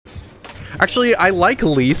Actually, I like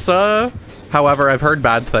Lisa. However, I've heard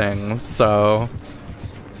bad things, so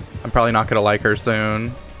I'm probably not gonna like her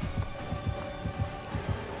soon.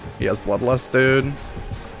 He has Bloodlust, dude.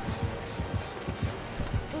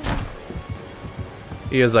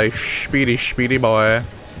 He is a speedy boy. I'm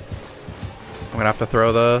gonna have to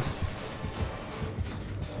throw this.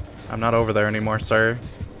 I'm not over there anymore, sir.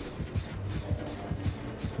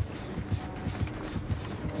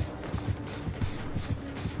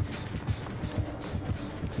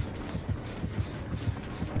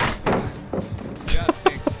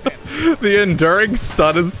 The enduring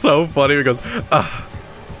stun is so funny because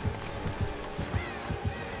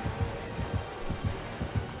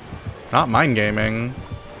not mind gaming.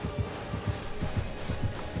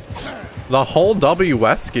 The whole W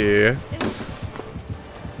Wesker.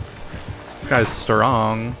 This guy's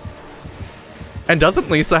strong. And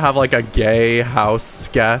doesn't Lisa have like a gay house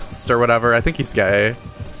guest or whatever? I think he's gay.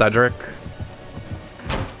 Cedric.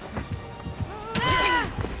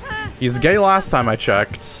 He's gay last time I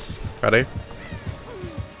checked. Ready?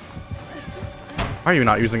 Why are you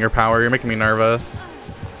not using your power? You're making me nervous.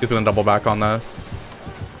 He's gonna double back on this.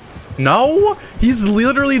 No! He's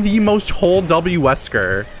literally the most whole W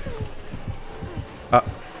Wesker.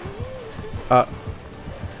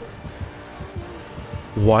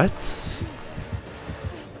 What?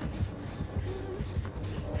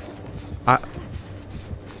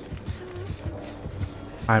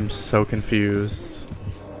 I'm so confused.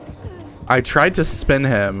 I tried to spin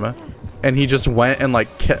him, and he just went and like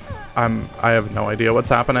I have no idea what's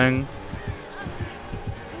happening.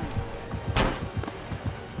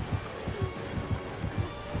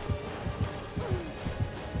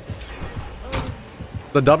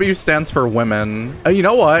 The W stands for women. You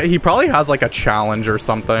know what? He probably has like a challenge or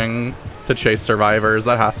something to chase survivors.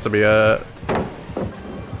 That has to be it.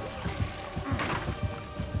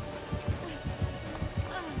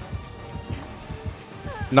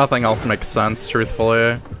 Nothing else makes sense,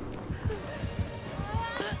 truthfully.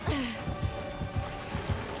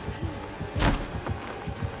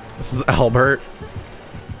 This is Albert.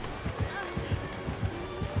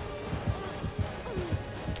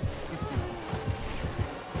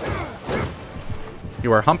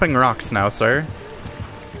 You are humping rocks now, sir.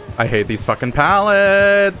 I hate these fucking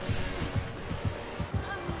pallets.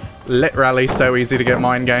 Literally so easy to get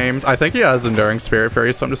mind gamed. I think he has Enduring Spirit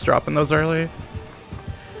Fury, so I'm just dropping those early.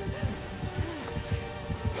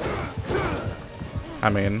 I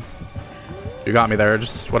mean, you got me there.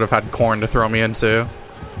 Just would have had corn to throw me into.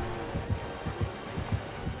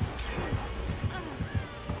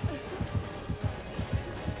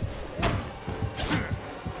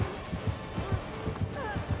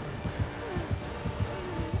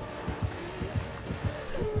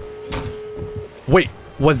 Wait,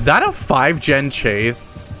 was that a 5-gen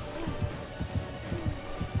chase?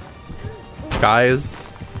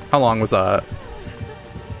 Guys, how long was that?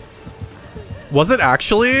 Was it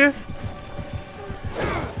actually?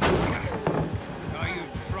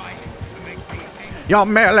 You're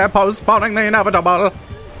merely postponing the inevitable.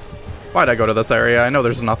 Why'd I go to this area? I know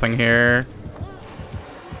there's nothing here.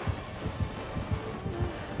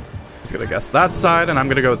 He's gonna guess that side, and I'm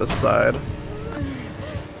gonna go this side.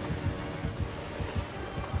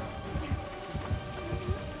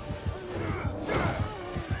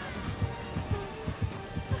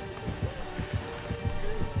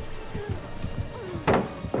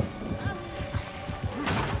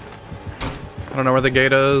 I don't know where the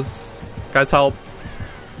gate is. Guys, help.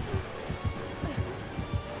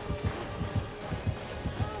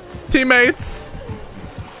 Teammates!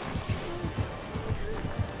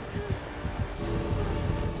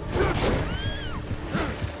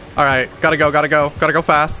 Alright, gotta go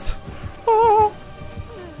fast. Oh.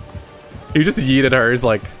 He just yeeted her. He's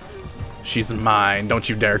like, she's mine. Don't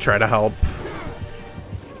you dare try to help.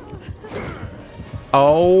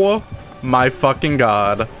 Oh my fucking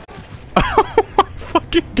god. Oh my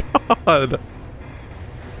fucking god.